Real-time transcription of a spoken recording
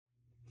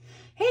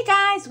Hey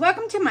guys,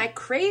 welcome to my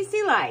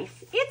crazy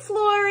life. It's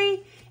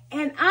Lori,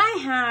 and I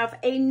have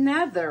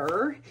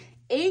another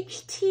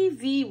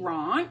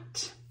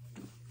HTVRont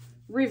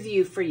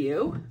review for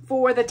you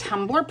for the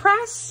tumbler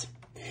press.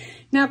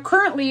 Now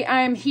currently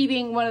I'm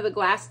heating one of the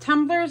glass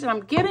tumblers and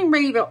I'm getting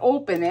ready to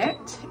open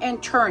it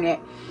and turn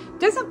it.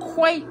 Doesn't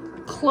quite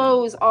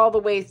close all the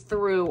way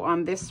through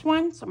on this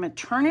one, so I'm going to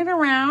turn it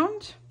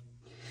around.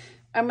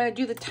 I'm going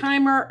to do the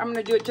timer. I'm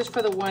going to do it just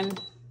for the one,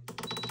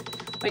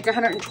 like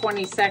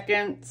 120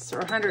 seconds or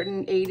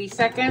 180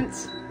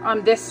 seconds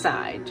on this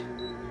side.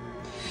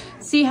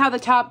 See how the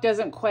top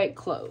doesn't quite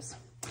close.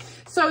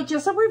 So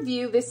just a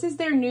review, this is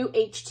their new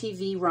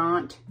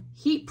HTVRont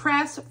heat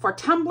press for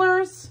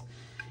tumblers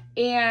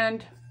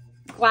and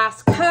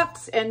glass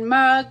cups and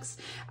mugs.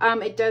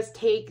 It does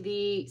take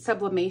the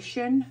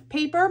sublimation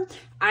paper.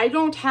 I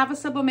don't have a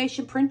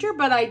sublimation printer,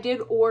 but I did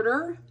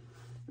order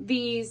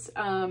these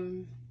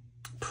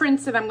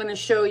prints that I'm going to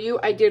show you.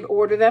 I did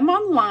order them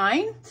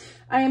online.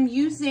 I am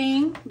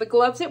using the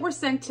gloves that were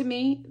sent to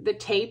me, the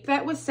tape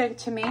that was sent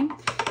to me,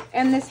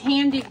 and this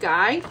handy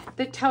guide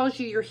that tells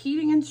you your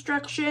heating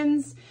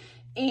instructions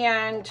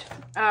and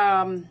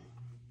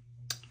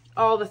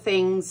all the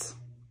things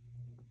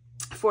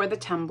for the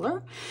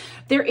tumbler.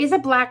 There is a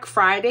Black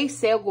Friday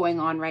sale going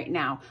on right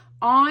now.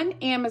 On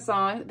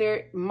Amazon,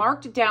 they're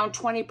marked down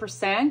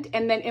 20%,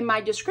 and then in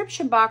my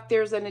description box,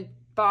 there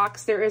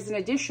is an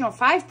additional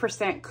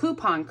 5%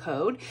 coupon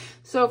code.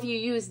 So if you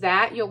use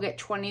that, you'll get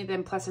 20,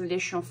 then plus an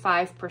additional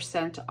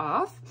 5%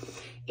 off.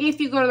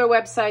 If you go to their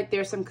website,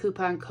 there's some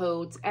coupon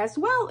codes as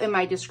well in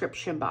my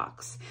description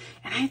box.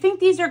 And I think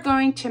these are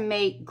going to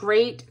make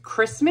great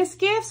Christmas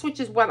gifts,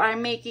 which is what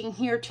I'm making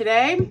here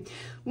today.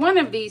 One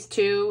of these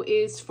two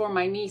is for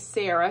my niece,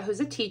 Sarah, who's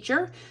a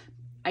teacher.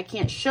 I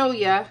can't show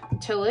you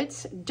till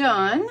it's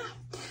done.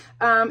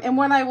 And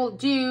what I will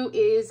do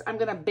is I'm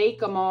going to bake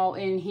them all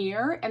in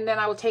here, and then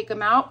I will take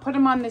them out, put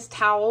them on this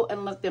towel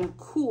and let them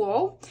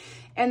cool.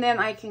 And then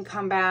I can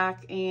come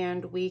back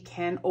and we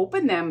can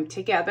open them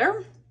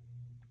together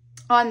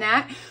on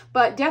that.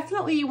 But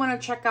definitely you want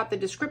to check out the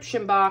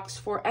description box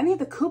for any of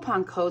the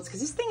coupon codes,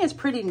 because this thing is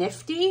pretty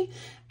nifty.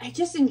 I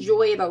just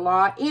enjoy it a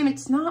lot, and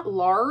it's not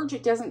large.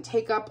 It doesn't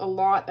take up a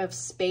lot of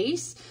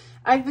space.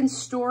 I've been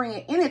storing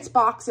it in its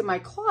box in my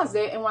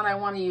closet, and when I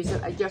want to use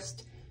it, I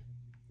just...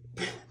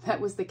 That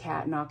was the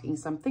cat knocking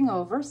something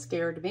over,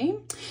 scared me.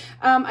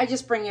 I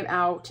just bring it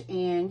out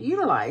and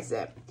utilize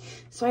it.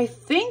 So I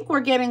think we're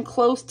getting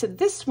close to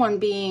this one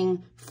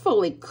being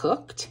fully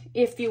cooked,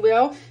 if you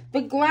will. The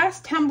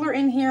glass tumbler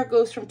in here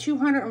goes from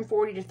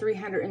 240 to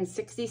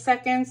 360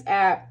 seconds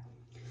at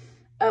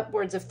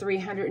upwards of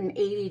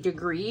 380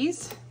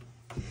 degrees.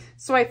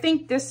 So I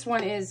think this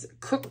one is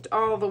cooked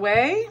all the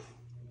way.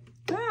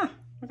 Ah,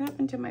 what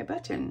happened to my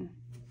button?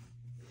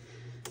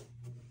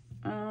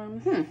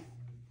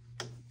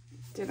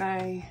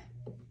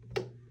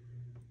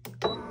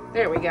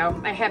 There we go.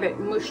 I have it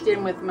mushed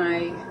in with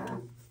my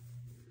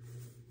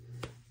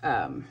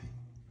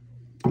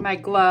my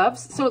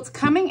gloves. So it's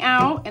coming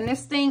out, and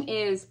this thing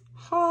is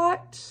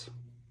hot.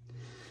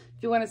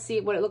 If you want to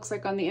see what it looks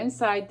like on the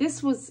inside,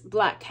 this was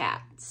Black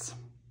Cat's.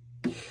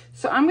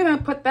 So I'm going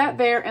to put that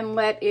there and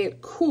let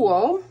it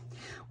cool.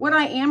 What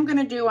I am going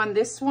to do on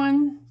this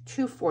one,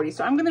 240.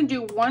 So I'm going to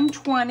do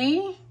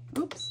 120.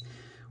 Oops.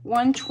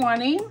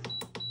 120.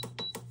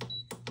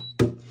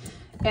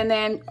 And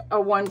then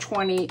a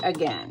 120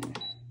 again.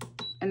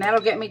 And that'll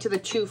get me to the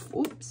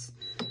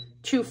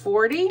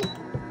 240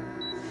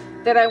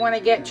 that I want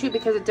to get to,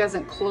 because it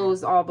doesn't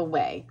close all the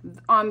way.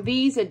 On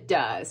these, it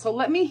does. So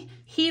let me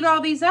heat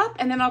all these up,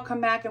 and then I'll come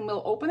back and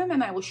we'll open them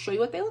and I will show you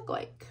what they look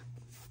like.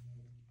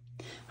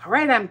 All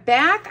right, I'm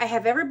back. I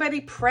have everybody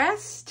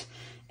pressed,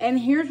 and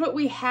here's what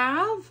we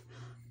have.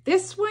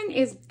 This one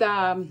is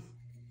they're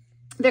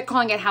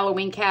calling it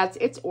Halloween cats.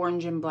 It's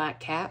orange and black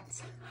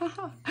cats.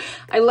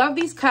 I love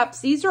these cups.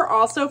 These are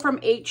also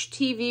from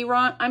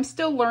HTVRont. I'm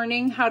still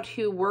learning how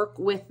to work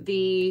with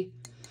the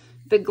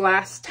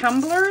glass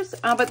tumblers,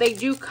 but they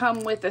do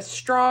come with a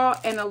straw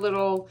and a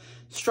little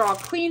straw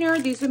cleaner.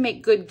 These would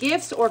make good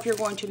gifts, or if you're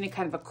going to any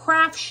kind of a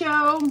craft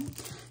show,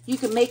 you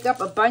can make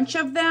up a bunch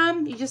of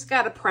them. You just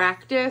got to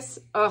practice.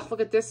 Oh, look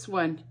at this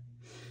one.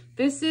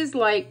 This is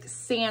like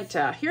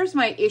Santa. Here's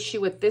my issue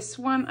with this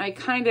one. I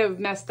kind of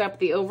messed up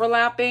the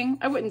overlapping.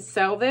 I wouldn't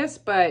sell this,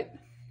 but...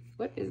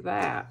 What is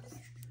that?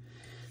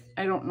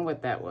 I don't know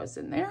what that was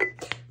in there,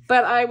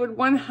 but I would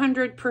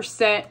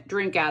 100%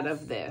 drink out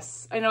of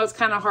this. I know it's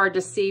kind of hard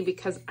to see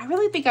because I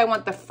really think I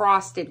want the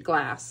frosted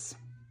glass.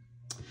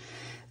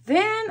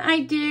 Then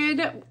I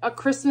did a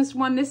Christmas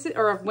one,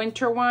 or a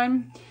winter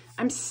one.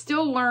 I'm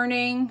still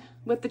learning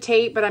with the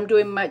tape, but I'm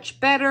doing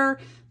much better.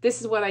 This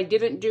is what I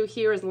didn't do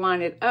here, is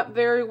line it up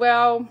very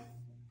well.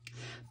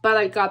 But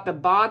I got the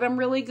bottom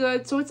really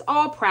good. So it's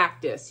all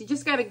practice. You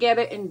just got to get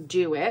it and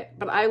do it.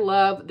 But I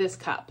love this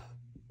cup.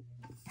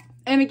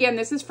 And again,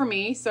 this is for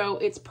me, so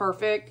it's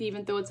perfect,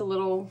 even though it's a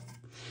little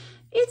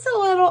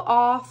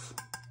off,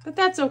 but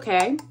that's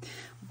okay.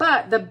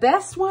 But the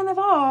best one of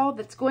all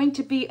that's going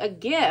to be a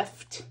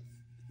gift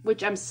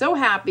which I'm so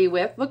happy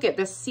with. Look at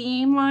the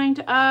seam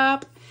lined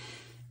up.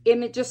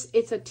 And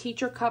it's a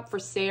teacher cup for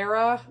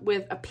Sarah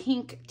with a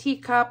pink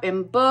teacup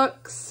and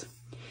books.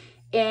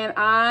 And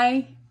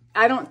I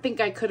don't think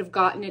I could have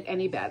gotten it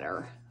any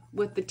better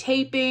with the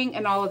taping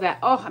and all of that.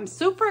 Oh, I'm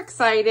super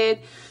excited.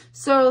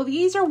 So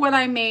these are what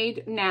I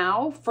made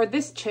now for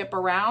this chip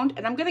around,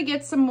 and I'm going to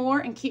get some more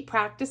and keep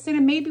practicing,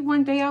 and maybe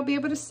one day I'll be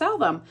able to sell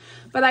them.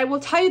 But I will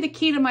tell you the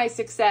key to my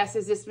success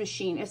is this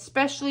machine,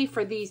 especially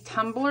for these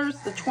tumblers,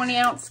 the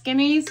 20-ounce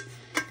skinnies.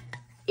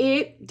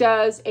 It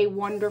does a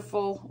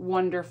wonderful,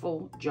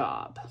 wonderful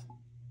job.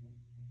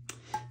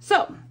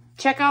 So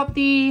check out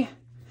the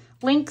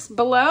links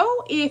below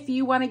if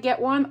you want to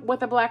get one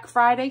with a Black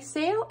Friday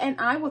sale,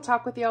 and I will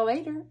talk with y'all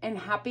later, and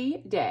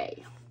happy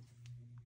day.